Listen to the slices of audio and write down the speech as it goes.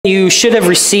You should have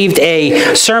received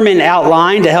a sermon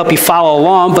outline to help you follow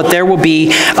along, but there will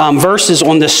be verses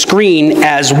on the screen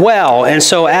as well. And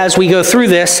so as we go through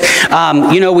this,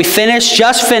 we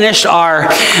just finished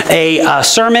our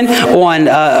sermon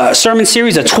on sermon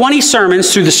series of 20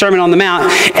 sermons through the Sermon on the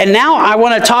Mount. And now I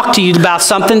want to talk to you about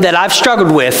something that I've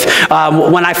struggled with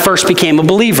when I first became a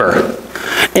believer.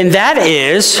 And that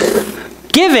is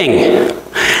giving.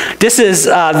 This is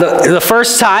the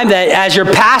first time that as your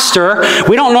pastor,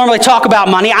 we don't normally talk about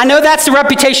money. I know that's the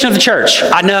reputation of the church.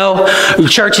 I know the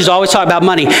church is always talking about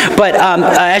money. But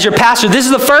as your pastor, this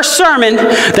is the first sermon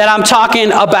that I'm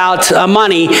talking about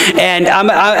money. And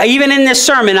even in this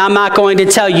sermon, I'm not going to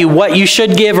tell you what you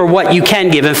should give or what you can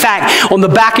give. In fact, on the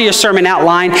back of your sermon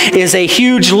outline is a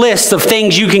huge list of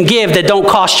things you can give that don't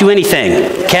cost you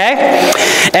anything. Okay?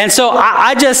 And so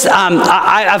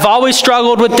I've always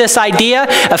struggled with this idea.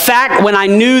 In fact, when I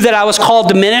knew that I was called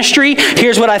to ministry,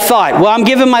 here's what I thought. Well, I'm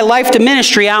giving my life to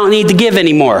ministry. I don't need to give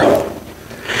anymore.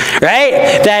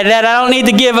 Right? That I don't need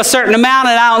to give a certain amount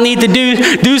and I don't need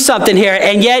to do something here.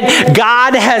 And yet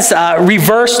God has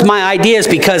reversed my ideas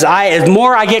because as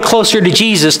more I get closer to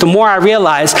Jesus, the more I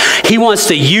realize He wants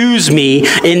to use me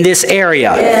in this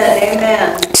area.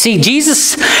 Amen. See,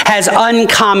 Jesus has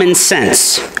uncommon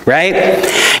sense, right?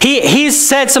 He's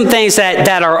said some things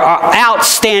that are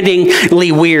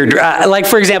outstandingly weird. Like,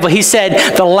 for example, He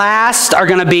said the last are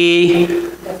going to be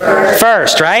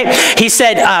first, right? He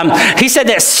said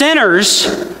that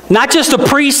sinners, not just the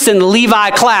priests and the Levi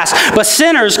class, but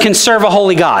sinners can serve a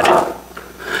holy God.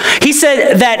 He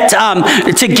said that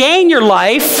to gain your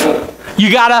life,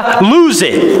 you gotta lose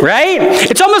it, right?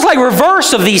 It's almost like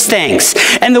reverse of these things.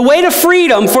 And the way to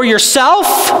freedom for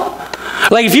yourself,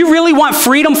 like if you really want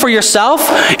freedom for yourself,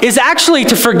 is actually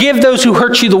to forgive those who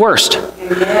hurt you the worst.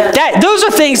 Those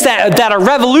are things that are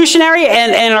revolutionary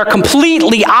and are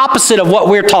completely opposite of what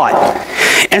we're taught.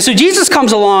 And so Jesus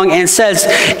comes along and says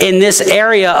in this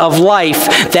area of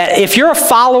life that if you're a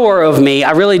follower of me,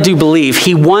 I really do believe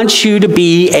He wants you to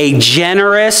be a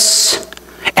generous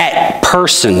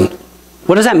person.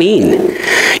 What does that mean?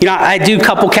 I do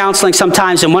couple counseling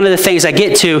sometimes, and one of the things I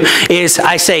get to is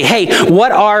I say, hey,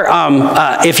 what are,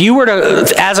 if you were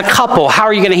to, as a couple, how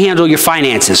are you going to handle your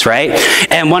finances, right?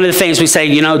 And one of the things we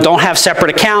say, don't have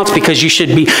separate accounts because you should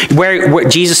be, where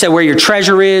Jesus said where your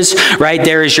treasure is, right,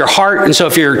 there is your heart. And so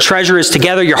if your treasure is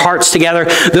together, your heart's together,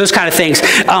 those kind of things.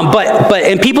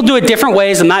 And people do it different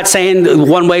ways. I'm not saying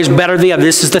one way is better than the other.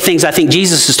 This is the things I think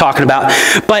Jesus is talking about.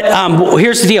 But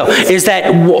here's the deal, is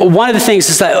that one of the things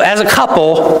is that as a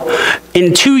couple,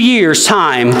 in 2 years'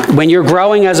 time, when you're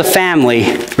growing as a family,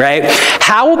 right,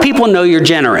 how will people know you're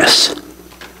generous?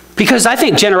 Because I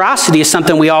think generosity is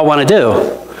something we all want to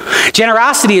do.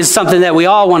 Generosity is something that we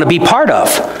all want to be part of.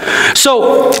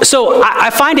 So I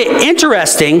find it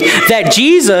interesting that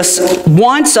Jesus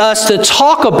wants us to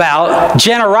talk about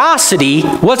generosity,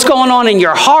 what's going on in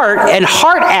your heart and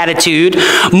heart attitude,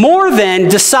 more than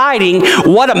deciding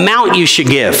what amount you should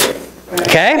give.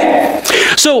 Okay?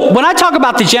 So when I talk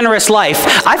about the generous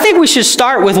life, I think we should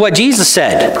start with what Jesus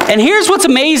said. And here's what's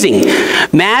amazing.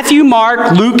 Matthew,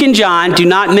 Mark, Luke, and John do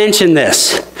not mention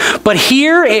this. But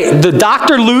here, the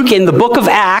Dr. Luke in the book of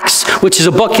Acts, which is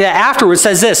a book that afterwards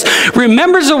says this,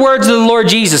 remembers the words of the Lord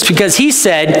Jesus because He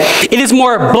said, it is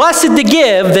more blessed to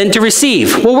give than to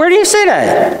receive. Well, where do you say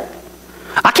that?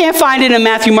 I can't find it in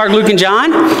Matthew, Mark, Luke, and John.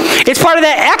 It's part of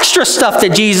that extra stuff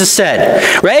that Jesus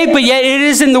said, right? But yet it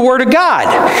is in the Word of God.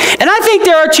 And I think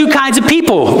there are two kinds of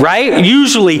people, right?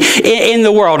 Usually in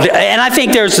the world. And I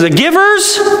think there's the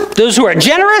givers, those who are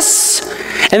generous,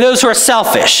 and those who are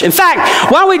selfish. In fact,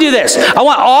 why don't we do this? I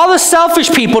want all the selfish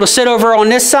people to sit over on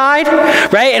this side,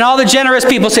 right? And all the generous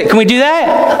people sit. Can we do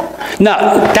that? No,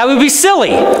 that would be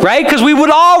silly, right? Because we would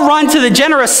all run to the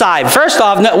generous side. First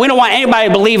off, no, we don't want anybody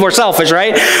to believe we're selfish, right?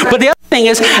 But the other thing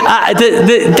is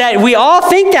that we all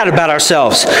think that about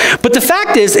ourselves. But the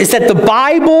fact is that the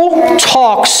Bible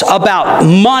talks about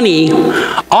money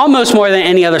almost more than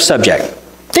any other subject.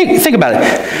 Think about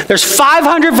it. There's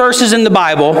 500 verses in the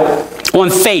Bible on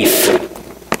faith.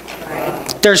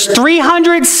 There's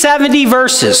 370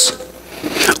 verses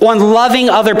on loving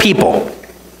other people,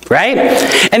 right?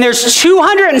 And there's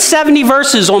 270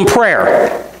 verses on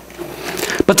prayer.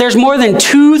 But there's more than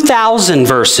 2,000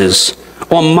 verses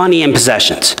on money and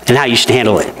possessions and how you should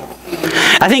handle it.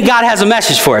 I think God has a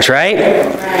message for us, right?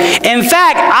 In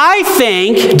fact, I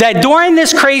think that during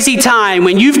this crazy time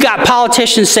when you've got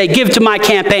politicians say, give to my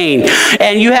campaign,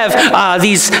 and you have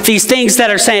these things that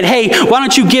are saying, hey, why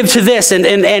don't you give to this and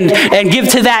give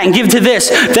to that and give to this,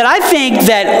 that I think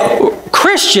that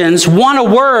Christians want a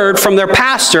word from their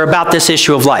pastor about this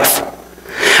issue of life.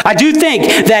 I do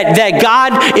think that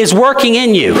God is working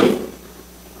in you.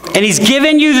 And he's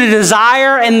given you the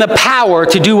desire and the power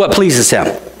to do what pleases him.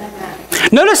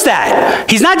 Notice that.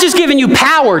 He's not just giving you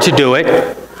power to do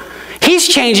it. He's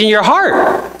changing your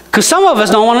heart. Because some of us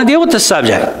don't want to deal with this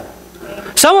subject.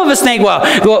 Some of us think,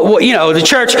 well, you know, the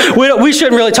church, we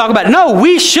shouldn't really talk about it. No,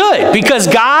 we should. Because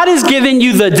God has given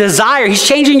you the desire. He's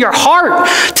changing your heart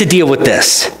to deal with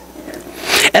this.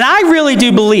 And I really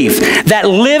do believe that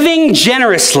living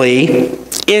generously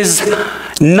is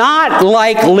not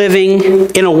like living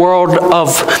in a world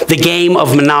of the game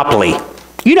of Monopoly.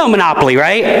 You know Monopoly,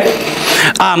 right?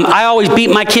 I always beat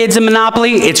my kids in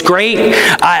Monopoly. It's great.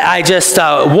 I just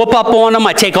whoop up on them.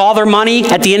 I take all their money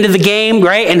at the end of the game,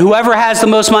 right? And whoever has the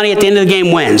most money at the end of the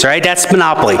game wins, right? That's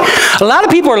Monopoly. A lot of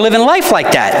people are living life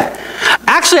like that.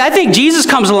 Actually, I think Jesus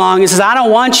comes along and says, I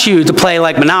don't want you to play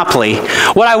like Monopoly.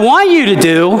 What I want you to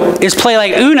do is play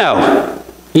like Uno.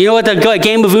 You know what the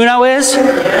game of Uno is?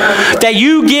 That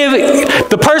you give,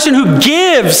 the person who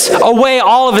gives away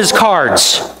all of his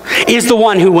cards is the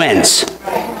one who wins.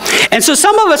 And so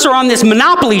some of us are on this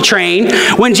Monopoly train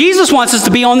when Jesus wants us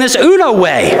to be on this Uno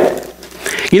way.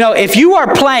 You know, if you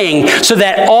are playing so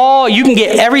that you can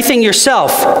get everything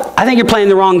yourself, I think you're playing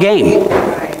the wrong game.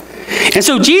 And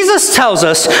so Jesus tells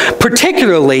us,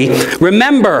 particularly,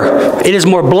 remember, it is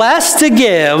more blessed to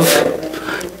give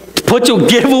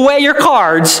away your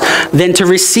cards than to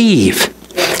receive.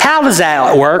 How does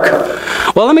that work?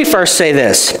 Well, let me first say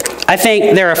this. I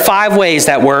think there are 5 ways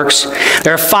that works.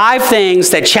 There are 5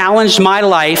 things that challenged my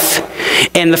life.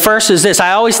 And the first is this.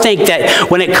 I always think that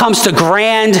when it comes to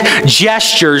grand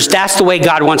gestures, that's the way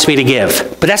God wants me to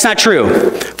give. But that's not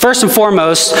true. First and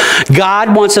foremost,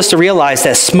 God wants us to realize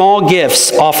that small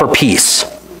gifts offer peace.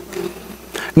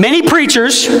 Many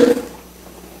preachers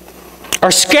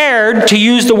are scared to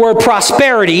use the word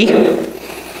prosperity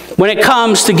when it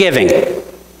comes to giving,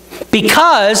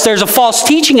 because there's a false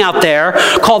teaching out there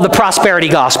called the prosperity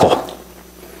gospel.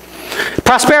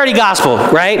 Prosperity gospel,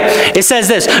 right? It says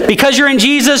this: because you're in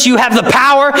Jesus, you have the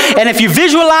power, and if you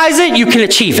visualize it, you can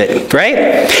achieve it, right?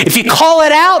 If you call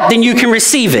it out, then you can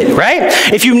receive it, right?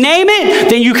 If you name it,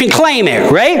 then you can claim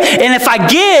it, right? And if I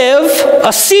give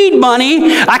a seed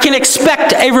money, I can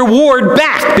expect a reward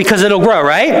back because it'll grow,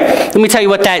 right? Let me tell you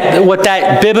what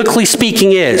that biblically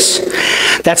speaking is.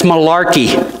 That's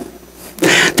malarkey.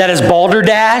 That is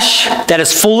balderdash, that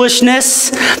is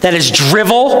foolishness, that is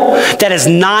drivel, that is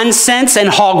nonsense and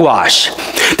hogwash.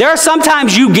 There are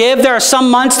sometimes there are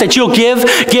some months that you'll give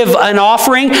an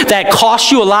offering that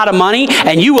costs you a lot of money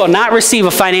and you will not receive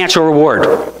a financial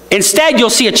reward. Instead, you'll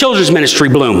see a children's ministry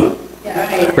bloom.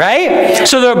 Right?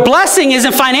 So the blessing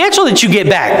isn't financial that you get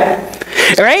back.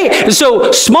 Right?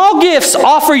 So small gifts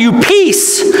offer you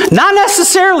peace, not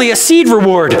necessarily a seed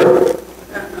reward.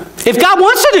 If God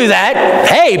wants to do that,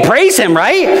 hey, praise him,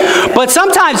 right? But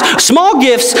sometimes small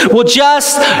gifts will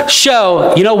just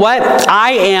show, you know what?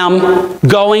 I am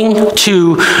going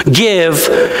to give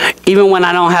even when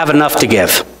I don't have enough to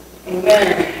give.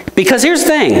 Amen. Because here's the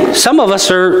thing. Some of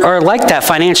us are like that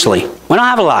financially. We don't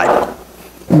have a lot.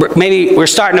 Maybe we're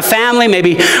starting a family,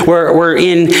 maybe we're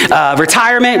in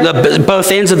retirement,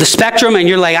 both ends of the spectrum, and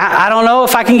you're like, I don't know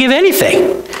if I can give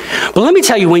anything. But let me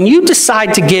tell you, when you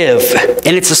decide to give,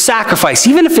 and it's a sacrifice,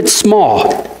 even if it's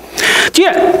small, do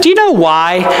you know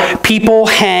why people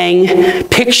hang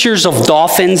pictures of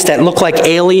dolphins that look like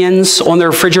aliens on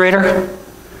their refrigerator?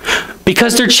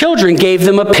 Because their children gave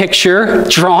them a picture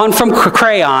drawn from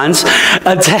crayons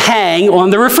to hang on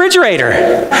the refrigerator,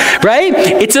 right?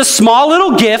 It's a small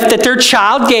little gift that their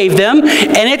child gave them,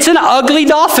 and it's an ugly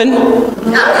dolphin.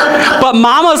 But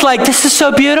mama's like, this is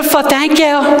so beautiful, thank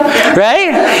you,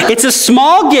 right? It's a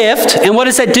small gift, and what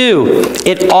does it do?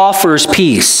 It offers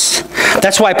peace.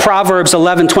 That's why Proverbs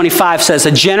 11:25 says,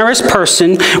 a generous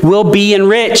person will be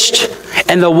enriched,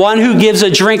 and the one who gives a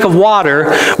drink of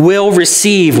water will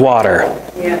receive water.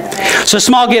 Yeah. So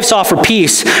small gifts offer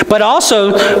peace, but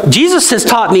also Jesus has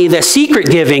taught me that secret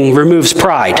giving removes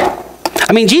pride.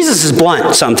 I mean, Jesus is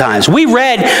blunt sometimes. We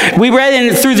read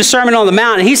through the Sermon on the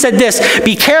Mount, and he said this: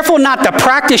 be careful not to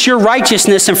practice your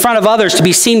righteousness in front of others to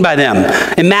be seen by them.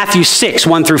 In Matthew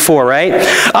 6:1-4,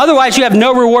 right? Otherwise, you have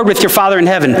no reward with your Father in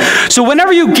heaven. So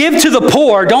whenever you give to the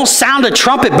poor, don't sound a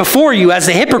trumpet before you, as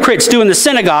the hypocrites do in the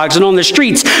synagogues and on the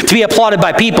streets, to be applauded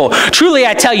by people. Truly,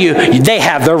 I tell you, they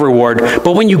have their reward.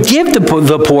 But when you give to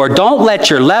the poor, don't let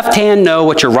your left hand know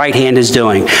what your right hand is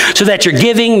doing, so that your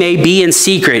giving may be in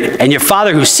secret, and your Father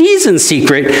who sees in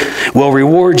secret will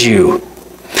reward you.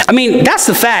 I mean, that's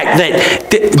the fact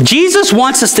that Jesus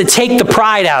wants us to take the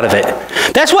pride out of it.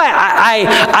 That's why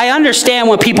I understand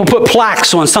when people put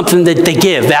plaques on something that they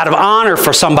give out of honor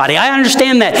for somebody. I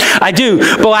understand that. I do.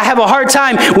 But I have a hard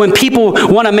time when people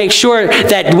want to make sure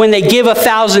that when they give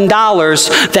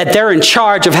 $1,000 that they're in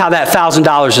charge of how that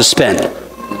 $1,000 is spent.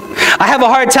 I have a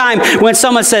hard time when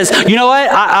someone says, you know what,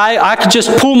 I could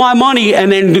just pool my money and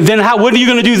then what are you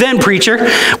going to do then, preacher?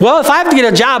 Well, if I have to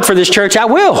get a job for this church, I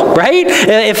will, right?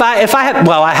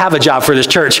 I have a job for this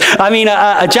church. I mean,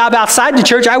 a job outside the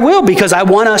church, I will, because I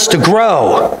want us to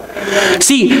grow.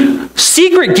 See,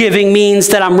 secret giving means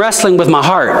that I'm wrestling with my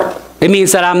heart. It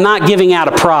means that I'm not giving out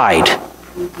of pride,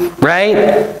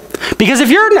 right? Because if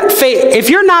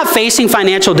you're not facing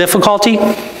financial difficulty,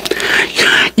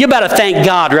 you better thank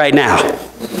God right now,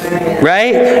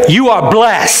 right? You are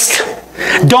blessed.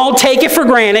 Don't take it for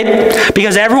granted,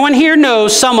 because everyone here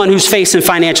knows someone who's facing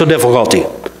financial difficulty.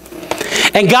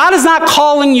 And God is not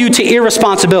calling you to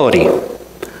irresponsibility.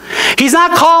 He's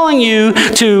not calling you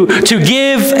to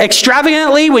give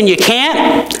extravagantly when you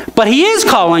can't, but he is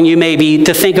calling you maybe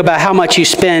to think about how much you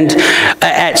spend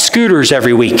at Scooters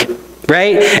every week.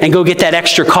 Right? And go get that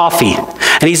extra coffee.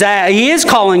 And he is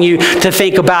calling you to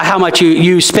think about how much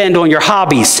you spend on your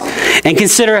hobbies, and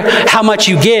consider how much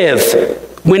you give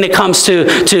when it comes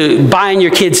to buying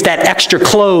your kids that extra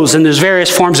clothes and there's various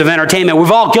forms of entertainment.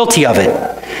 We're all guilty of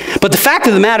it. But the fact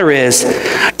of the matter is,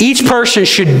 each person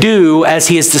should do as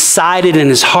he has decided in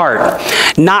his heart,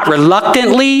 not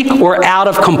reluctantly or out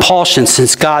of compulsion,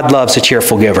 since God loves a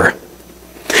cheerful giver.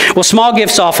 Well, small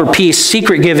gifts offer peace,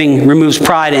 secret giving removes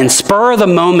pride, and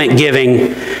spur-of-the-moment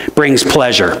giving brings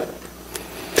pleasure.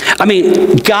 I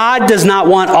mean, God does not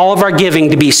want all of our giving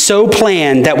to be so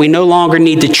planned that we no longer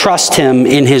need to trust him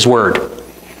in his word.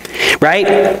 Right?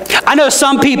 I know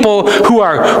some people who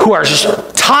are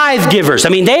tithe givers. I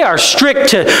mean, they are strict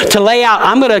to lay out,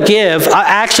 I'm going to give, I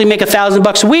actually make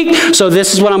 $1,000 a week, so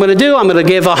this is what I'm going to do. I'm going to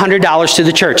give $100 to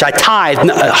the church. I tithe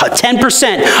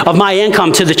 10% of my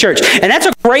income to the church. And that's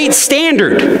a great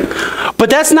standard. But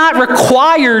that's not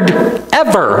required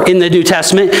ever in the New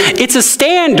Testament. It's a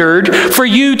standard for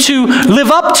you to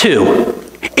live up to.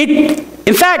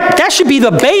 In fact, that should be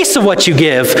the base of what you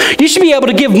give. You should be able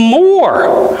to give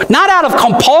more, not out of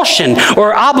compulsion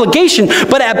or obligation,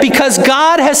 but because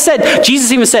God has said.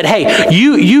 Jesus even said, "Hey,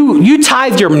 you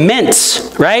tithe your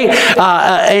mints, right?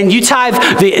 And you tithe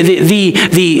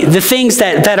the things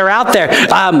that are out there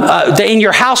in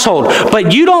your household,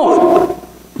 but you don't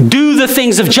do the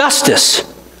things of justice.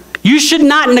 You should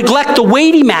not neglect the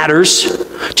weighty matters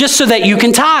just so that you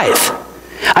can tithe."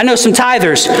 I know some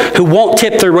tithers who won't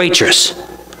tip their waitress.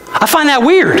 I find that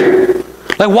weird.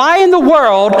 Like, why in the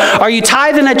world are you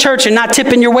tithing at church and not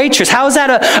tipping your waitress? How is that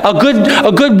a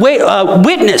good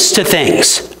witness to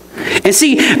things? And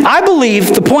see, I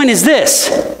believe the point is this.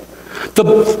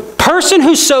 The person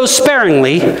who sows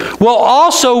sparingly will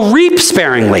also reap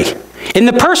sparingly. And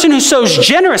the person who sows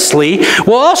generously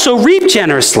will also reap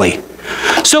generously.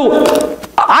 So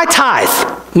I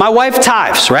tithe. My wife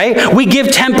tithes, right? We give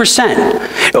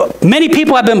 10%. Many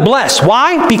people have been blessed.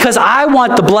 Why? Because I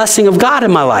want the blessing of God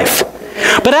in my life.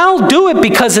 But I don't do it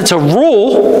because it's a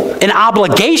rule, an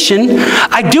obligation.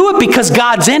 I do it because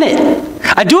God's in it.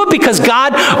 I do it because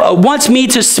God wants me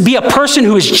to be a person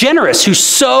who is generous, who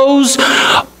sows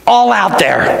all out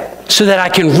there so that I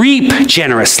can reap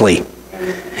generously.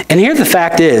 And here the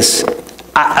fact is,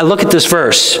 I look at this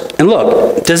verse, and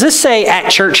look, does this say at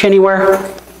church anywhere?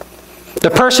 The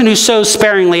person who sows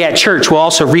sparingly at church will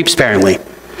also reap sparingly.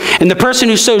 And the person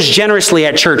who sows generously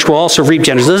at church will also reap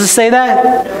generously. Does it say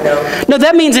that? No,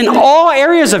 that means in all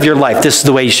areas of your life, this is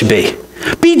the way you should be.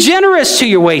 Be generous to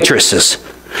your waitresses.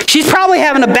 She's probably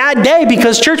having a bad day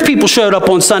because church people showed up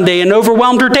on Sunday and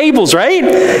overwhelmed her tables, right?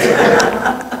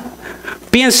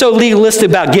 Being so legalistic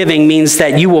about giving means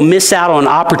that you will miss out on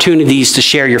opportunities to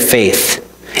share your faith.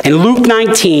 In Luke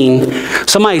 19,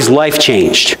 somebody's life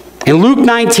changed. In Luke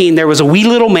 19, there was a wee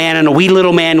little man, and a wee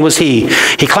little man was he.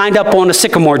 He climbed up on a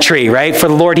sycamore tree, right, for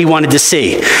the Lord he wanted to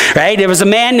see, right? There was a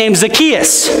man named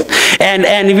Zacchaeus,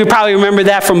 and you probably remember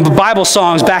that from Bible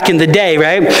songs back in the day,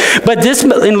 right? But this,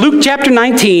 in Luke chapter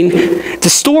 19, the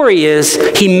story is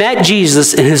he met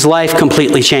Jesus, and his life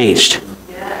completely changed.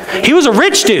 He was a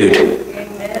rich dude.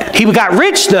 He got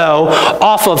rich, though,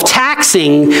 off of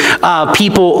taxing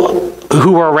people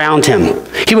who were around him.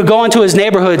 He would go into his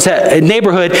neighborhood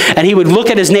and he would look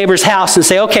at his neighbor's house and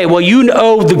say, okay, well, you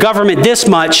owe the government this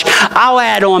much. I'll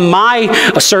add on my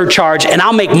surcharge and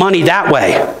I'll make money that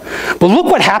way. But look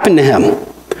what happened to him.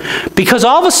 Because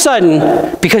all of a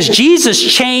sudden, because Jesus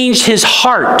changed his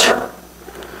heart,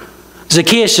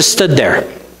 Zacchaeus just stood there.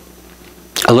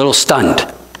 a little stunned.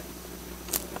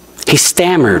 He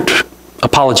stammered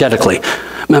apologetically,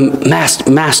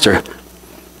 Master,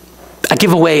 I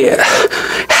give away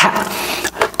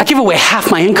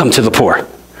half my income to the poor.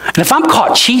 And if I'm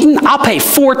caught cheating, I'll pay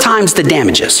 4 times the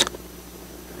damages.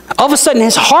 All of a sudden,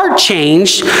 his heart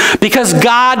changed because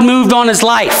God moved on his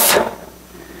life.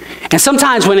 And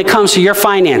sometimes when it comes to your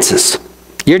finances,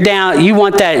 you're down, you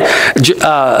want that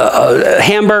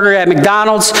hamburger at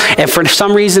McDonald's, and for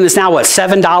some reason it's now, what,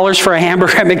 $7 for a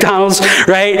hamburger at McDonald's,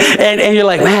 right? And you're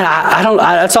like, man,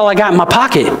 that's all I got in my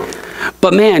pocket.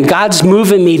 But man, God's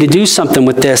moving me to do something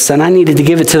with this, and I needed to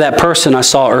give it to that person I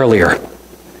saw earlier.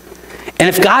 And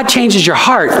if God changes your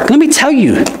heart, let me tell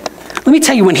you,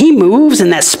 when he moves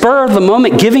and that spur of the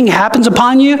moment giving happens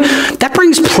upon you, that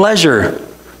brings pleasure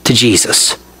to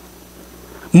Jesus.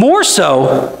 More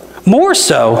so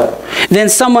than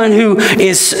someone who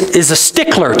is a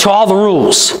stickler to all the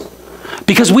rules.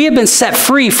 Because we have been set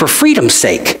free for freedom's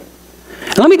sake.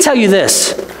 And let me tell you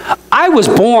this. I was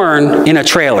born in a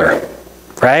trailer,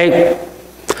 right?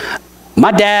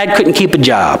 My dad couldn't keep a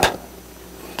job.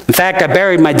 In fact, I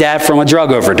buried my dad from a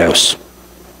drug overdose.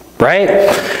 Right?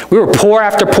 We were poor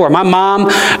after poor. My mom,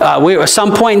 at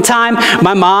some point in time,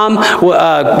 my mom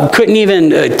couldn't even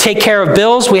take care of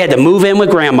bills. We had to move in with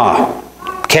grandma.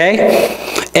 Okay?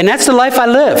 And that's the life I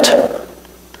lived.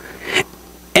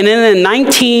 And then in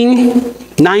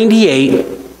 1998,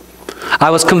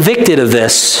 I was convicted of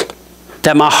this,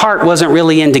 that my heart wasn't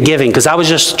really into giving because I was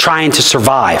just trying to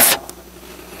survive.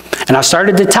 And I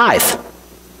started to tithe.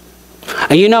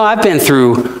 And you know, I've been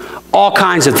through all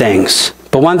kinds of things.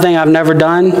 But one thing I've never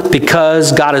done,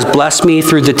 because God has blessed me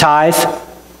through the tithe,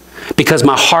 because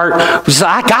my heart was,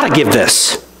 I got to give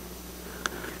this.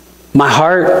 My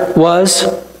heart was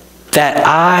that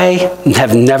I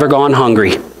have never gone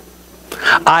hungry.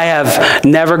 I have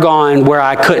never gone where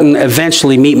I couldn't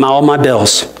eventually meet all my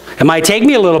bills. It might take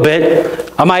me a little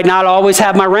bit. I might not always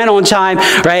have my rent on time,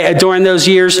 right, during those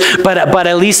years, but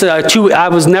at least I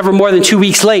was never more than 2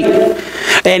 weeks late.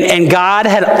 And God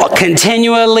had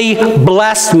continually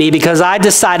blessed me because I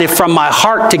decided from my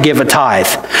heart to give a tithe,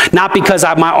 not because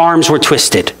my arms were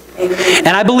twisted. And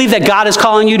I believe that God is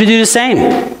calling you to do the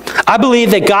same. I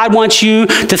believe that God wants you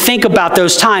to think about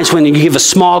those times when you give a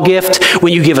small gift,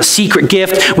 when you give a secret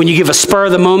gift, when you give a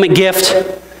spur-of-the-moment gift.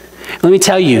 Let me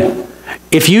tell you,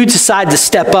 if you decide to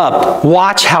step up,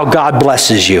 watch how God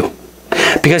blesses you.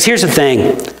 Because here's the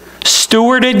thing.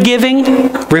 Stewarded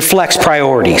giving reflects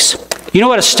priorities. You know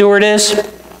what a steward is?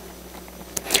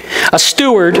 A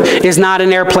steward is not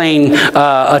an airplane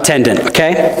attendant,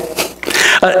 okay?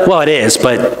 Well, it is,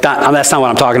 but that's not what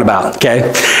I'm talking about,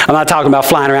 okay? I'm not talking about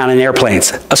flying around in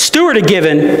airplanes. A steward of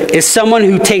giving is someone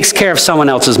who takes care of someone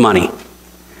else's money.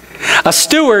 A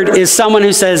steward is someone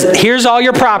who says, here's all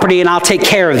your property and I'll take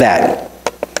care of that.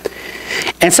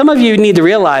 And some of you need to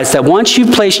realize that once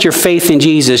you placed your faith in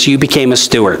Jesus, you became a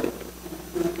steward.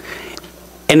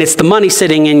 And it's the money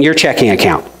sitting in your checking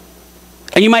account.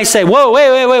 And you might say, whoa,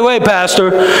 wait,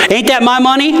 Pastor. Ain't that my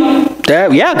money?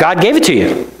 Yeah, God gave it to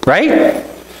you, right?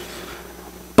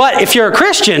 But if you're a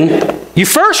Christian, you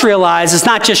first realize it's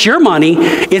not just your money,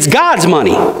 it's God's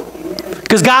money.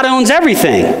 Because God owns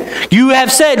everything. You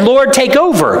have said, Lord, take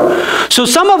over. So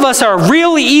some of us are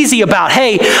really easy about,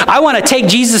 hey, I want to take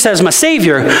Jesus as my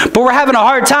Savior, but we're having a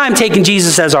hard time taking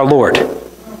Jesus as our Lord.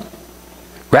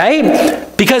 Right?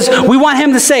 Because we want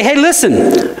him to say, hey,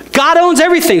 listen, God owns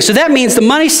everything. So that means the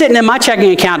money sitting in my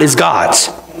checking account is God's.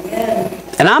 Amen.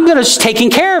 And I'm going to just taking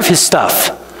care of his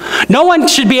stuff. No one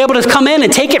should be able to come in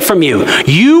and take it from you.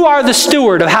 You are the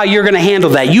steward of how you're going to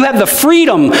handle that. You have the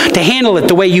freedom to handle it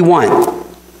the way you want.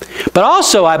 But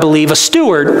also, I believe, a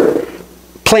steward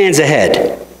plans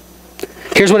ahead.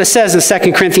 Here's what it says in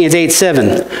 2 Corinthians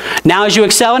 8:7. Now as you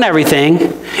excel in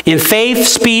everything, in faith,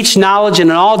 speech, knowledge, and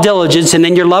in all diligence, and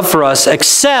in your love for us,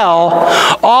 excel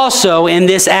also in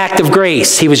this act of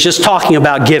grace. He was just talking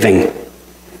about giving.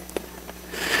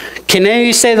 Can any of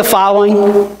you say the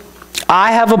following?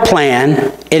 I have a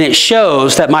plan, and it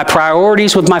shows that my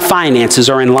priorities with my finances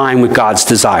are in line with God's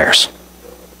desires.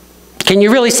 Can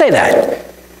you really say that?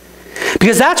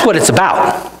 Because that's what it's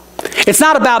about. It's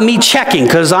not about me checking,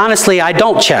 because honestly, I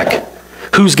don't check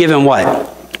who's given what,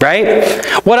 right?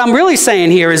 What I'm really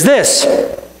saying here is this.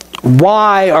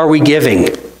 Why are we giving?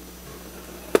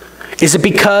 Is it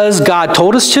because God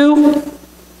told us to?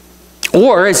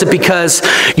 Or is it because,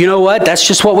 you know what, that's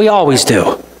just what we always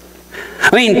do?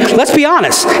 I mean, let's be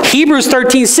honest. Hebrews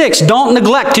 13:6, don't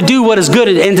neglect to do what is good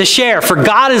and to share, for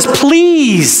God is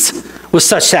pleased with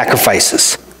such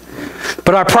sacrifices.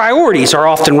 But our priorities are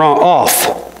often off.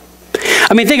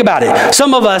 I mean, think about it.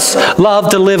 Some of us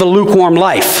love to live a lukewarm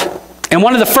life. And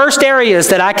one of the first areas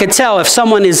that I could tell if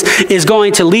someone is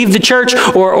going to leave the church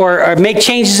or make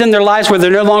changes in their lives where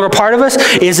they're no longer part of us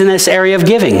is in this area of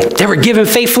giving. They were giving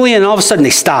faithfully and all of a sudden they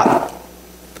stop.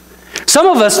 Some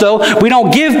of us, though, we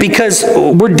don't give because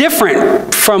we're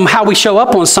different from how we show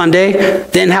up on Sunday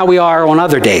than how we are on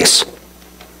other days.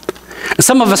 And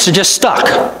some of us are just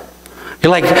stuck.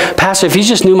 You're like, Pastor, if you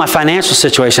just knew my financial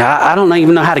situation, I don't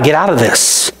even know how to get out of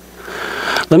this.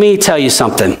 Let me tell you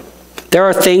something. There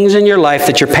are things in your life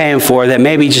that you're paying for that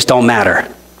maybe just don't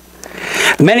matter.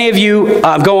 Many of you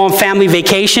go on family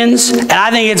vacations, and I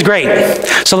think it's great.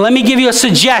 So let me give you a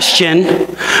suggestion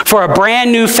for a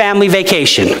brand new family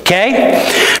vacation, okay?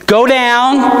 Go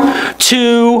down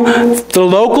to the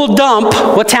local dump.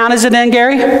 What town is it in,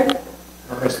 Gary?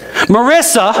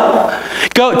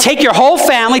 Marissa, go take your whole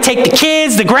family, take the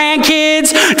kids, the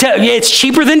grandkids. It's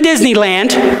cheaper than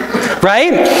Disneyland,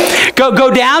 right?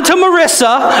 Go down to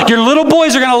Marissa. Your little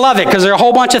boys are going to love it because there are a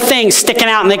whole bunch of things sticking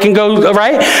out and they can go,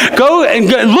 right? Go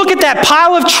and look at that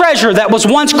pile of treasure that was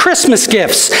once Christmas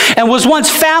gifts and was once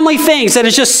family things that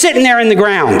is just sitting there in the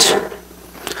ground.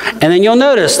 And then you'll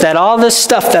notice that all this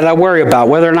stuff that I worry about,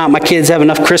 whether or not my kids have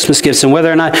enough Christmas gifts and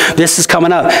whether or not this is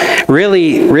coming up,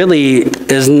 really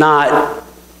is not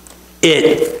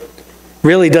it.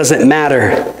 Really doesn't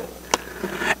matter.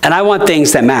 And I want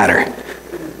things that matter.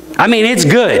 I mean, it's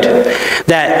good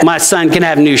that my son can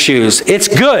have new shoes. It's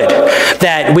good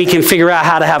that we can figure out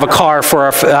how to have a car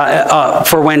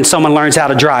for when someone learns how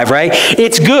to drive, right?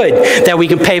 It's good that we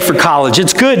can pay for college.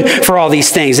 It's good for all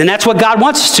these things. And that's what God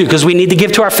wants us to because we need to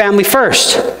give to our family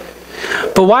first.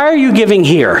 But why are you giving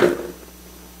here?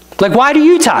 Like, why do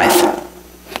you tithe?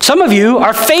 Some of you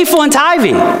are faithful in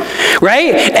tithing,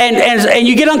 right? And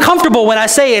you get uncomfortable when I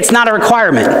say it's not a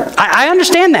requirement. I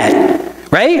understand that.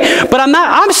 Right? But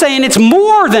I'm saying it's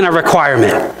more than a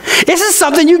requirement. This is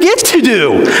something you get to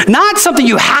do, not something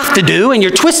you have to do and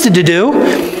you're twisted to do.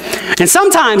 And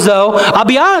sometimes, though, I'll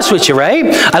be honest with you, right?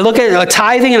 I look at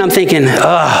tithing and I'm thinking,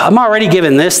 I'm already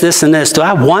giving this, and this. Do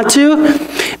I want to?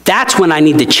 That's when I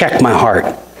need to check my heart.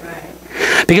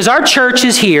 Because our church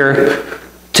is here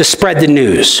to spread the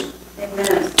news.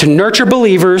 To nurture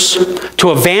believers,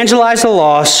 to evangelize the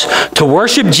lost, to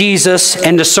worship Jesus,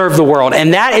 and to serve the world.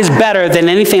 And that is better than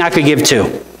anything I could give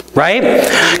to, right?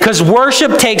 Because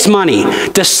worship takes money.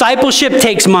 Discipleship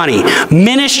takes money.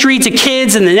 Ministry to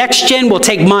kids and the next gen will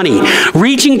take money.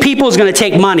 Reaching people is going to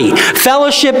take money.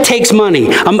 Fellowship takes money.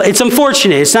 It's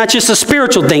unfortunate. It's not just a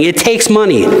spiritual thing. It takes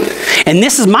money. And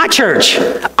this is my church.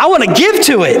 I want to give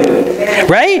to it,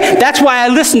 right? That's why I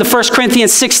listen to 1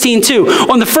 Corinthians 16:2.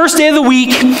 On the first day of the week,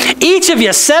 each of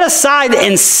you set aside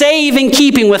and save in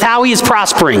keeping with how he is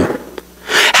prospering.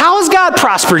 How has God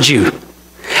prospered you?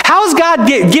 How has God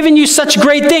given you such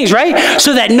great things, right?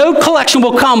 So that no collection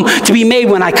will come to be made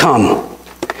when I come.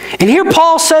 And here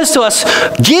Paul says to us,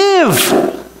 give,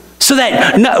 so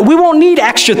that we won't need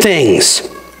extra things.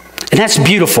 And that's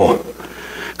beautiful.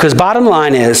 Because bottom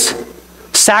line is,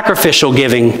 sacrificial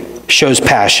giving shows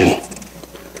passion.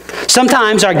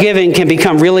 Sometimes our giving can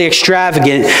become really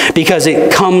extravagant because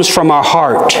it comes from our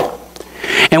heart.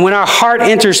 And when our heart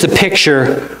enters the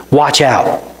picture, watch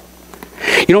out.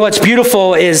 You know what's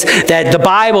beautiful is that the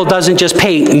Bible doesn't just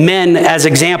paint men as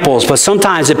examples, but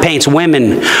sometimes it paints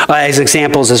women as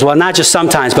examples as well. Not just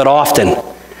sometimes, but often.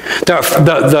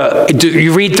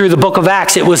 You read through the book of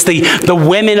Acts, it was the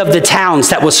women of the towns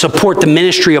that would support the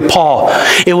ministry of Paul.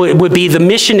 It would be the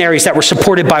missionaries that were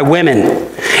supported by women.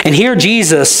 And here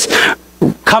Jesus,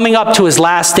 coming up to his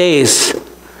last days,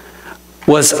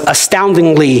 was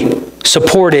astoundingly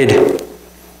supported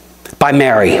by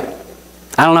Mary.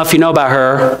 I don't know if you know about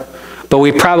her, but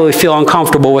we probably feel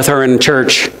uncomfortable with her in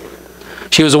church.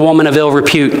 She was a woman of ill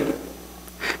repute.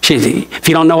 If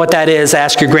you don't know what that is,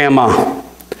 ask your grandma.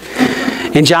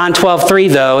 In John 12:3,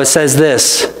 though, it says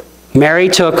this: Mary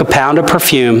took a pound of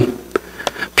perfume,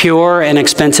 pure and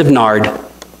expensive nard,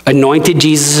 anointed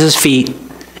Jesus' feet,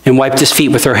 and wiped his feet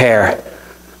with her hair.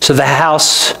 So the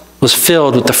house was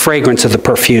filled with the fragrance of the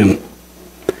perfume.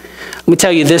 Let me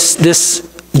tell you, this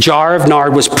jar of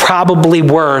nard was probably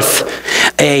worth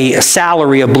a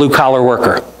salary of blue-collar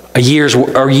worker, a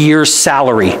year's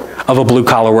salary of a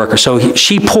blue-collar worker. So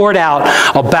she poured out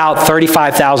about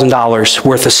 $35,000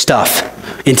 worth of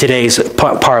stuff in today's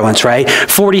parlance, right?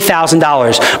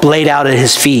 $40,000 laid out at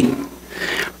his feet.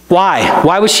 Why?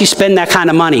 Why would she spend that kind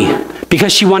of money?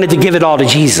 Because she wanted to give it all to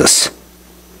Jesus.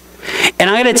 And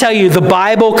I'm going to tell you, the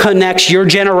Bible connects your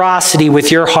generosity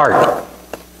with your heart.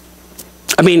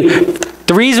 I mean,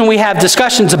 The reason we have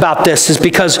discussions about this is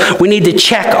because we need to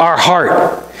check our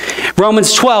heart.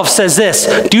 Romans 12 says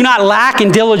this, do not lack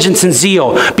in diligence and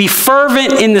zeal. Be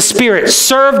fervent in the Spirit.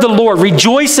 Serve the Lord.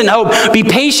 Rejoice in hope. Be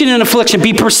patient in affliction.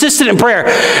 Be persistent in prayer.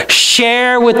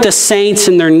 Share with the saints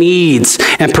in their needs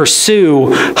and pursue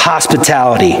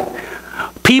hospitality.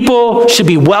 People should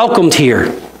be welcomed here.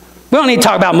 We don't need to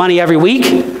talk about money every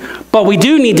week, but we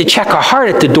do need to check our heart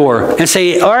at the door and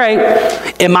say, all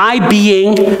right, am I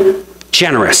being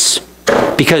generous?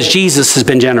 Because Jesus has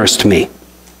been generous to me.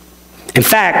 In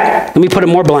fact, let me put it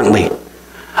more bluntly.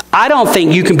 I don't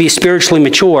think you can be spiritually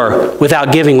mature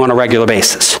without giving on a regular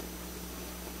basis.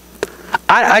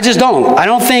 I just don't. I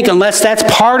don't think unless that's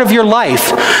part of your life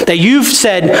that you've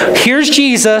said, here's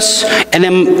Jesus, and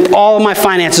then all of my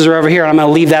finances are over here, and I'm going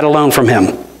to leave that alone from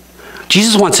him.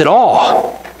 Jesus wants it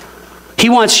all. He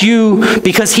wants you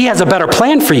because he has a better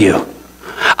plan for you.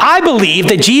 I believe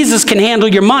that Jesus can handle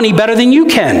your money better than you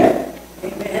can.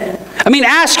 Amen. I mean,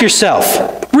 ask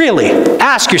yourself, really,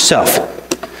 ask yourself,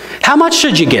 how much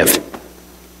should you give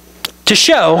to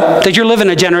show that you're living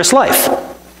a generous life?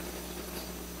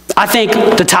 I think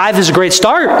the tithe is a great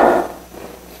start.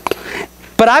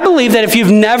 But I believe that if you've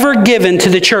never given to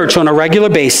the church on a regular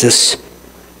basis,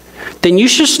 then you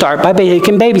should start by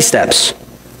taking baby steps.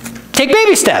 Take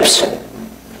baby steps.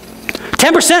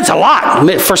 10% is a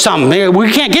lot for some.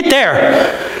 We can't get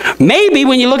there. Maybe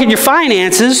when you look at your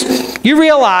finances, you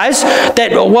realize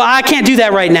that, well, I can't do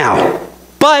that right now.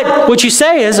 But what you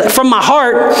say is, from my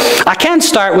heart, I can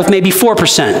start with maybe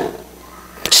 4%.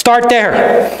 Start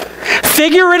there.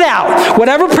 Figure it out.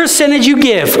 Whatever percentage you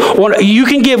give, you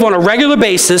can give on a regular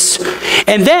basis.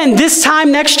 And then this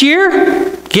time next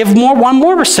year, give one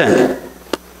more percent.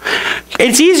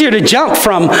 It's easier to jump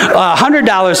from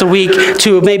 $100 a week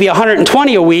to maybe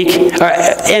 $120 a week,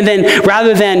 and then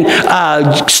rather than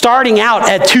starting out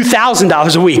at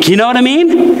 $2,000 a week. You know what I mean?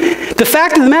 The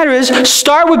fact of the matter is,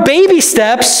 start with baby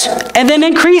steps and then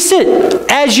increase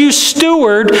it as you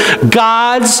steward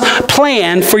God's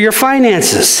plan for your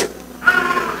finances.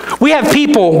 We have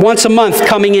people once a month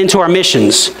coming into our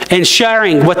missions and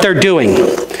sharing what they're doing.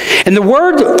 And the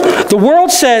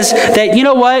world says that, you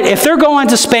know what, if they're going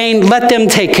to Spain, let them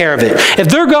take care of it. If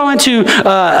they're going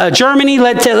to Germany,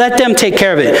 let them take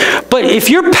care of it. But if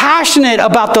you're passionate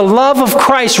about the love of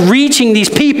Christ reaching these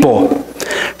people,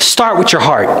 start with your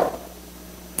heart.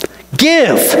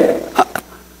 Give.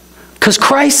 Because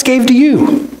Christ gave to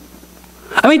you.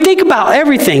 I mean, think about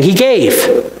everything he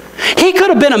gave. He could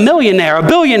have been a millionaire, a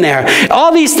billionaire,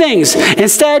 all these things.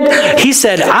 Instead, he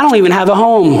said, I don't even have a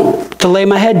home to lay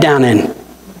my head down in.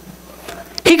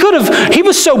 He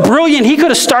was so brilliant, he could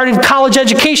have started college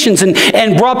educations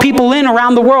and brought people in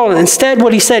around the world. Instead,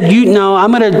 what he said,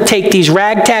 I'm going to take these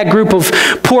ragtag group of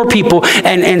poor people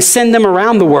and send them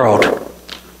around the world.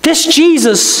 This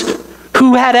Jesus,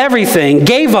 who had everything,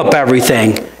 gave up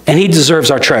everything, and he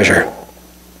deserves our treasure.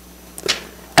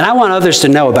 And I want others to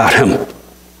know about him.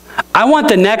 I want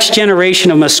the next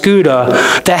generation of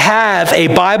Mascoutah to have a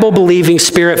Bible-believing,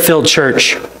 Spirit-filled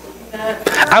church.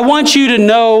 I want you to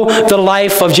know the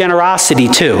life of generosity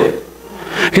too.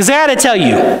 Because I got to tell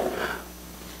you,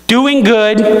 doing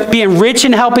good, being rich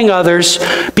in helping others,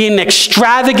 being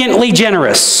extravagantly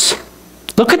generous.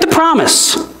 Look at the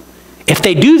promise. If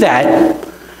they do that,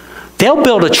 they'll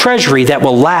build a treasury that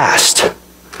will last,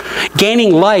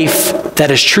 gaining life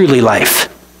that is truly life.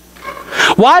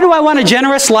 Why do I want a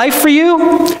generous life for you?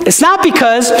 It's not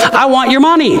because I want your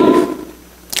money.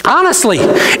 Honestly,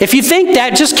 if you think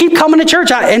that, just keep coming to church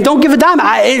and don't give a dime.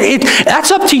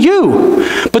 That's up to you.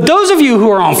 But those of you who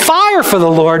are on fire for the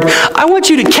Lord, I want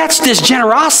you to catch this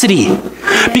generosity.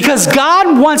 Because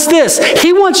God wants this.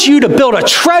 He wants you to build a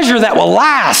treasure that will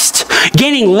last,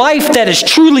 gaining life that is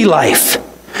truly life.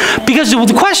 Because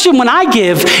the question when I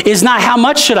give is not how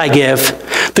much should I give.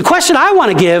 The question I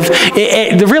want to give,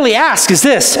 to really ask is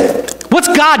this: what's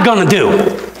God going to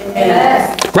do?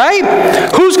 Yes.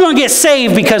 Right? Who's going to get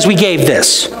saved because we gave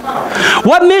this?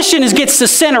 What mission gets to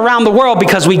send around the world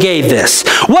because we gave this?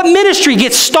 What ministry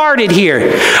gets started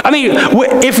here? I mean,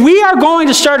 if we are going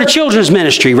to start a children's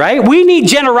ministry, right, we need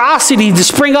generosity to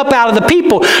spring up out of the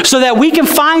people so that we can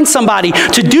find somebody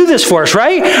to do this for us,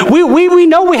 right? We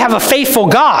know we have a faithful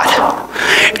God.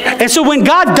 And so when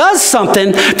God does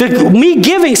something, me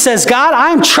giving says, God, I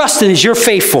am trusting as you're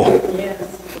faithful.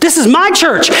 This is my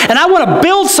church, and I want to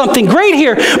build something great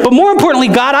here. But more importantly,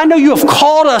 God, I know you have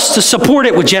called us to support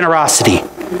it with generosity.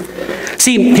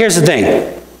 See, here's the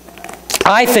thing.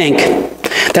 I think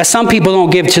that some people don't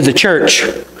give to the church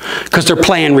because they're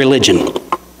playing religion.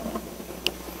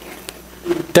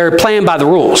 They're playing by the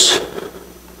rules.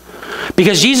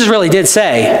 Because Jesus really did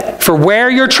say, for For where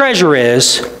your treasure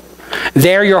is,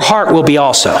 there your heart will be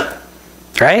also.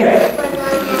 Right?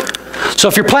 So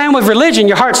if you're playing with religion,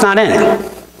 your heart's not in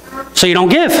it. So you don't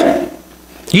give.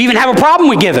 You even have a problem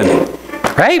with giving.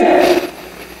 Right?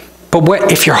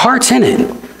 But if your heart's in it,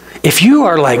 if you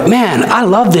are like, man, I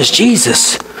love this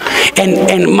Jesus,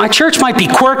 and my church might be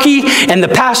quirky, and the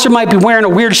pastor might be wearing a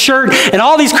weird shirt, and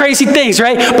all these crazy things,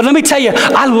 right? But let me tell you,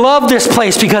 I love this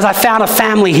place because I found a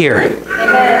family here.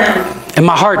 Amen. And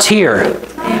my heart's here.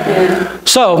 Amen.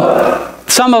 So,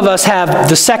 some of us have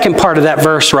the second part of that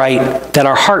verse right, that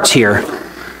our heart's here.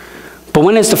 But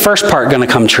when is the first part going to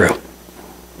come true?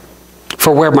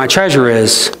 For where my treasure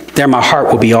is, there my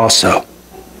heart will be also.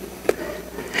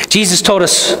 Jesus told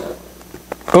us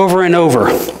over and over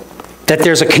that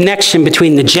there's a connection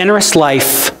between the generous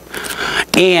life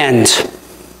and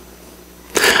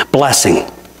blessing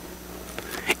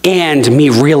and me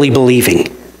really believing.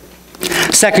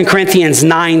 2 Corinthians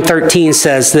 9:13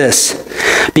 says this,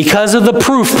 because of the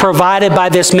proof provided by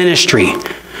this ministry,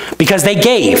 because they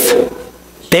gave,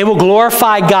 they will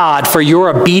glorify God for your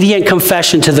obedient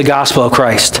confession to the gospel of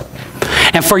Christ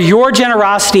and for your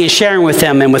generosity in sharing with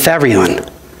them and with everyone.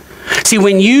 See,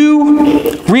 when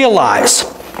you realize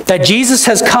that Jesus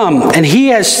has come and he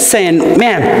is saying,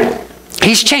 man,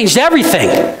 he's changed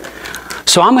everything.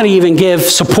 So I'm going to even give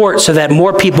support so that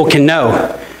more people can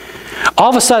know. All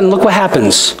of a sudden, look what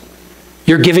happens.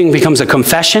 Your giving becomes a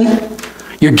confession.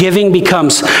 Your giving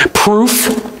becomes proof.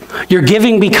 Your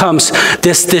giving becomes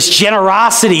this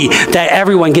generosity that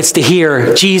everyone gets to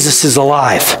hear Jesus is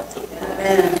alive.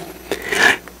 Amen.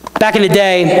 Back in the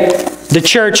day, the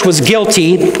church was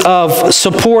guilty of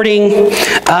supporting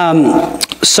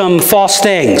some false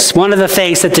things. One of the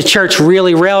things that the church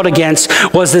really railed against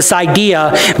was this idea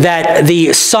that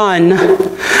the sun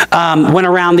went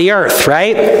around the earth,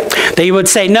 right? They would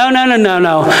say, no, that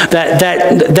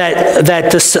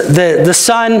the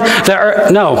sun, the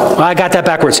earth, no, I got that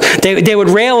backwards. They would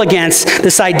rail against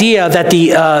this idea that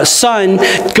the sun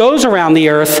goes around the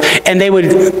earth, and they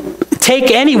would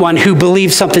take anyone who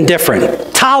believed something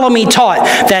different. Ptolemy taught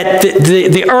that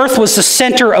the earth was the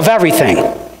center of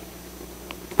everything.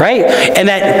 Right? And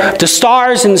that the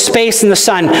stars and the space and the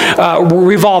sun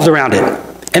revolved around it.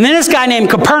 And then this guy named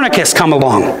Copernicus come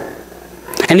along.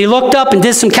 And he looked up and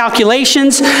did some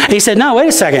calculations. And he said, no, wait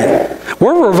a second.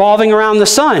 We're revolving around the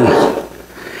sun.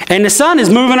 And the sun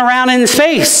is moving around in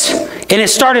space. And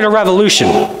it started a revolution.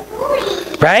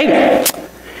 Right?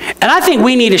 And I think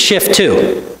we need a shift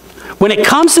too. When it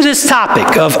comes to this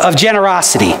topic of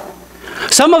generosity,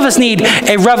 some of us need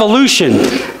a revolution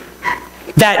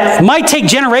that might take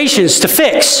generations to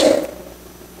fix.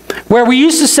 Where we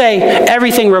used to say,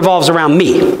 everything revolves around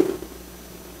me.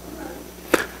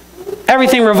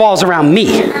 Everything revolves around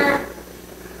me.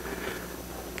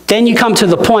 Then you come to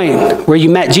the point where you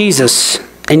met Jesus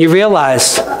and you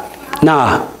realize,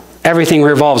 nah, everything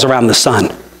revolves around the sun.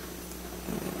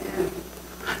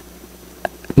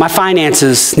 My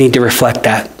finances need to reflect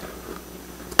that.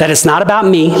 That it's not about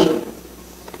me.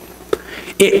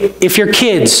 If your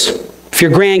kids, if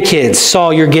your grandkids saw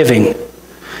your giving,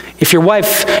 if your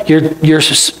wife,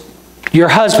 your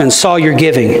husband saw your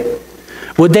giving,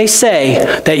 would they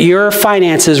say that your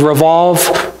finances revolve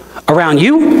around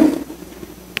you?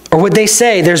 Or would they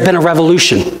say there's been a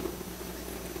revolution?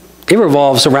 It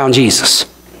revolves around Jesus.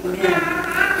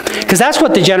 Because that's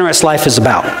what the generous life is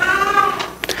about.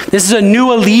 This is a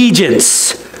new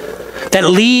allegiance that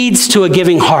leads to a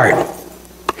giving heart.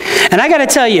 And I got to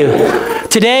tell you,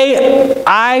 today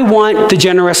I want the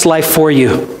generous life for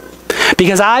you.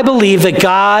 Because I believe that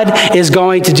God is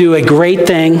going to do a great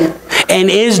thing and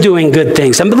is doing good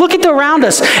things. And look at around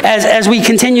us as we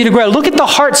continue to grow. Look at the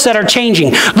hearts that are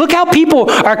changing. Look how people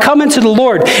are coming to the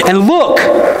Lord. And look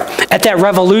at that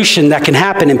revolution that can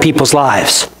happen in people's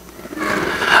lives.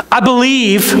 I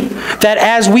believe that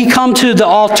as we come to the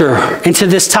altar and to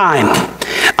this time,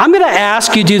 I'm going to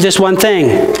ask you to do this one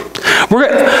thing. We're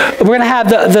going to have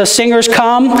the singers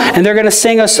come, and they're going to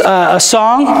sing us a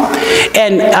song.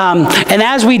 And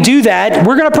as we do that,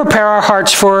 we're going to prepare our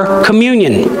hearts for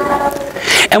communion.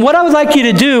 And what I would like you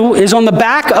to do is on the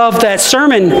back of that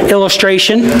sermon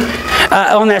illustration,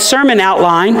 on that sermon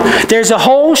outline, there's a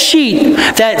whole sheet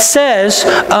that says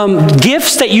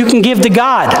gifts that you can give to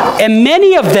God. And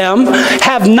many of them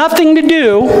have nothing to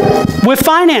do with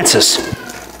finances.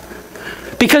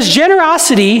 Because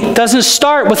generosity doesn't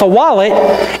start with a wallet,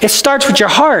 it starts with your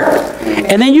heart.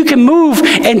 And then you can move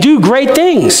and do great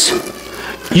things.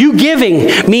 You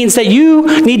giving means that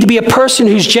you need to be a person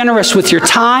who's generous with your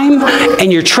time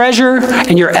and your treasure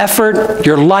and your effort,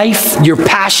 your life, your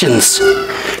passions.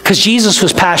 Because Jesus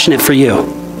was passionate for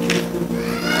you.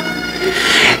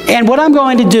 And what I'm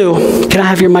going to do, can I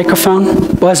have your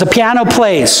microphone? Well, as the piano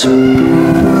plays,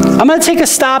 I'm going to take a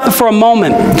stop for a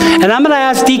moment, and I'm going to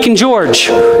ask Deacon George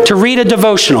to read a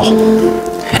devotional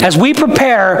as we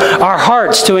prepare our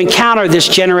hearts to encounter this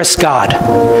generous God.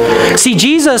 See,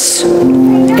 Jesus,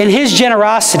 in his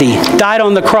generosity, died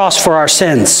on the cross for our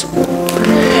sins.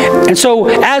 And so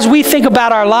as we think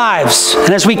about our lives, and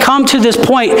as we come to this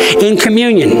point in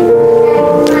communion,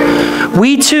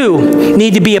 we too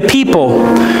need to be a people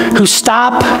who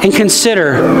stop and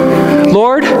consider,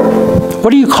 Lord,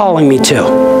 what are you calling me to?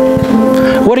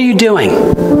 What are you doing?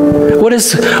 What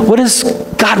is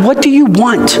God, what do you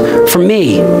want from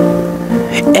me?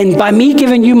 And by me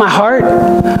giving you my heart,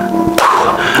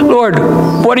 Lord,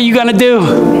 what are you going to do?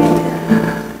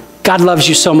 God loves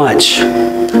you so much.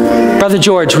 Brother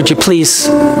George, would you please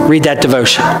read that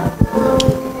devotion?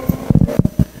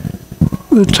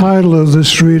 The title of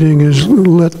this reading is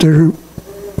Let There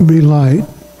Be Light.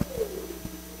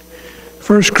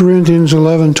 1 Corinthians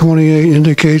 11:28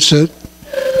 indicates that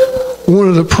one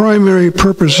of the primary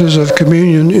purposes of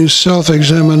communion is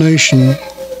self-examination.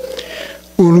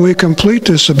 When we complete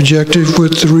this objective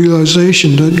with the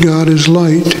realization that God is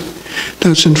light,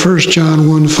 that's in 1 John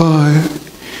 1:5,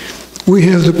 we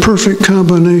have the perfect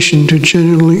combination to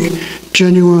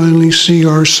genuinely see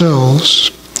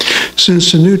ourselves.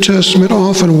 Since the New Testament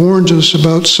often warns us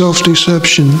about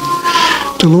self-deception,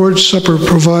 the Lord's Supper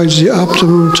provides the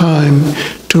optimum time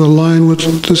to align with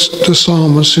the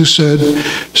psalmist who said,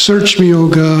 "Search me, O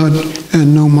God,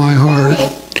 and know my heart."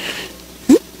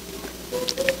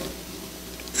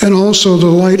 And also the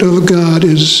light of God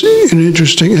is an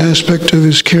interesting aspect of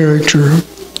his character.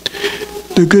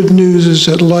 The good news is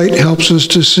that light helps us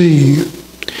to see.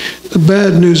 The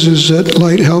bad news is that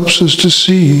light helps us to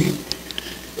see.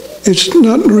 It's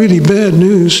not really bad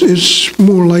news, it's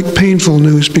more like painful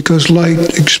news because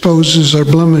light exposes our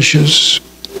blemishes.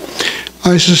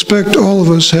 I suspect all of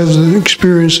us have the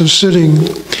experience of sitting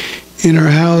in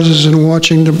our houses and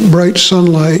watching the bright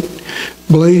sunlight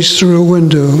blaze through a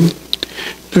window.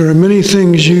 There are many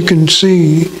things you can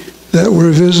see that were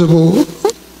invisible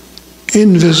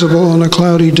on a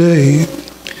cloudy day.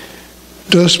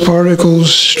 Dust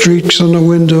particles, streaks on the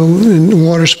window, and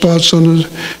water spots on a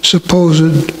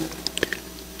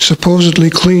supposedly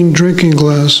clean drinking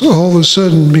glass all of a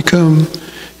sudden become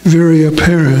very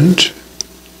apparent.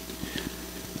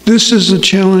 This is the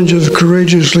challenge of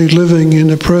courageously living in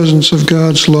the presence of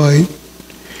God's light.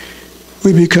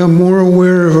 We become more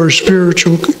aware of our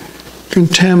spiritual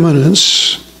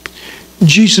contaminants.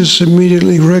 Jesus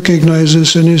immediately recognized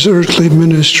this in his earthly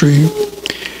ministry.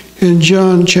 In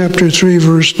John chapter 3,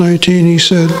 verse 19, he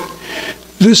said,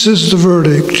 "This is the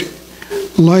verdict.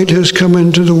 Light has come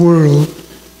into the world,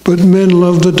 but men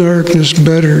love the darkness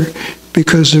better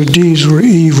because their deeds were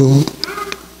evil."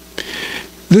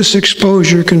 This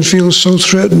exposure can feel so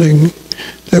threatening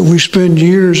that we spend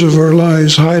years of our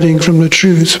lives hiding from the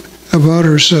truth about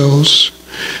ourselves.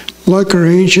 Like our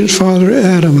ancient father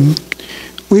Adam,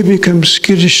 we become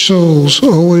skittish souls,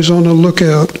 always on the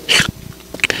lookout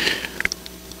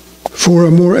for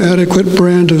a more adequate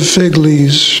brand of fig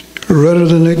leaves, rather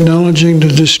than acknowledging the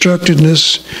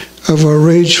destructiveness of our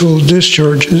rageful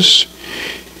discharges.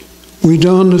 We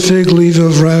don the fig leaf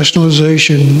of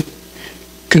rationalization,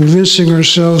 convincing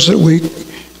ourselves that we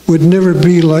would never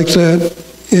be like that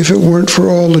if it weren't for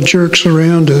all the jerks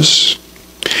around us.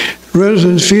 Rather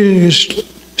than feeling the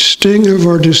sting of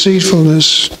our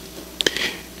deceitfulness,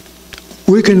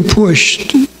 we can push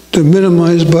the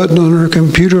minimize button on our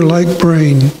computer-like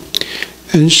brain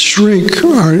and shrink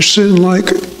our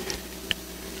sin-like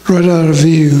right out of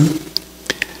view.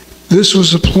 This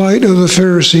was the plight of the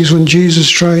Pharisees when Jesus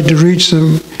tried to reach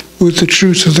them with the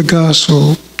truth of the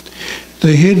gospel.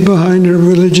 They hid behind their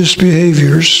religious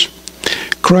behaviors.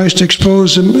 Christ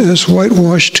exposed them as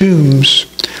whitewashed tombs,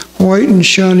 white and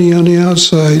shiny on the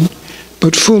outside,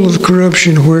 but full of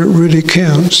corruption where it really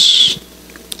counts.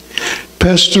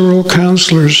 Pastoral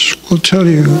counselors will tell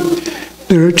you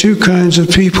there are two kinds of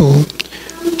people: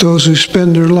 those who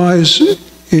spend their lives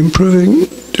improving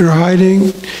their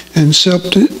hiding and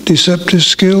self-deceptive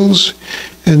skills,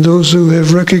 and those who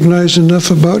have recognized enough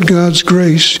about God's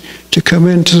grace to come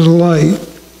into the light.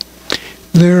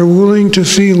 They are willing to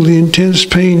feel the intense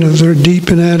pain of their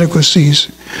deep inadequacies,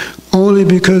 only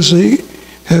because they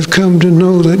have come to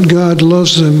know that God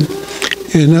loves them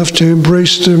enough to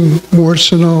embrace them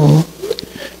warts and all.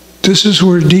 This is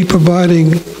where deep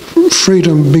abiding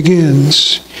freedom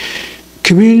begins.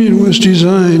 Communion was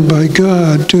designed by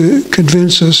God to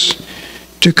convince us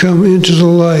to come into the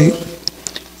light.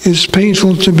 It's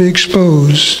painful to be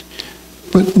exposed,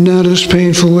 but not as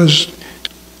painful as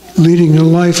leading the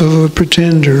life of a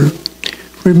pretender.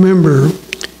 Remember,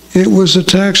 it was the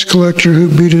tax collector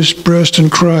who beat his breast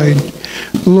and cried,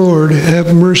 "Lord,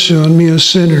 have mercy on me, a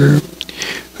sinner,"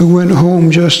 who went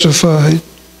home justified.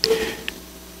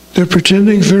 The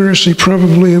pretending Pharisee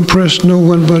probably impressed no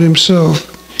one but himself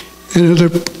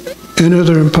and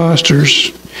other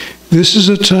impostors. This is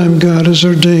a time God has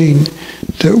ordained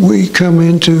that we come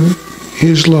into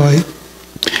His light.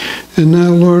 And now,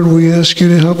 Lord, we ask you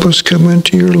to help us come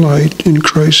into your light. In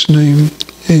Christ's name,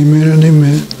 amen and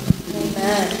amen.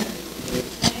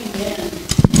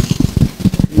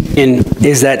 And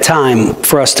is that time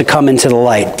for us to come into the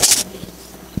light?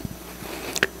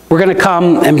 We're going to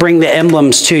come and bring the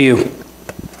emblems to you.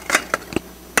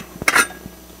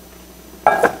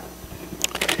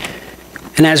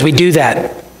 And as we do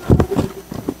that,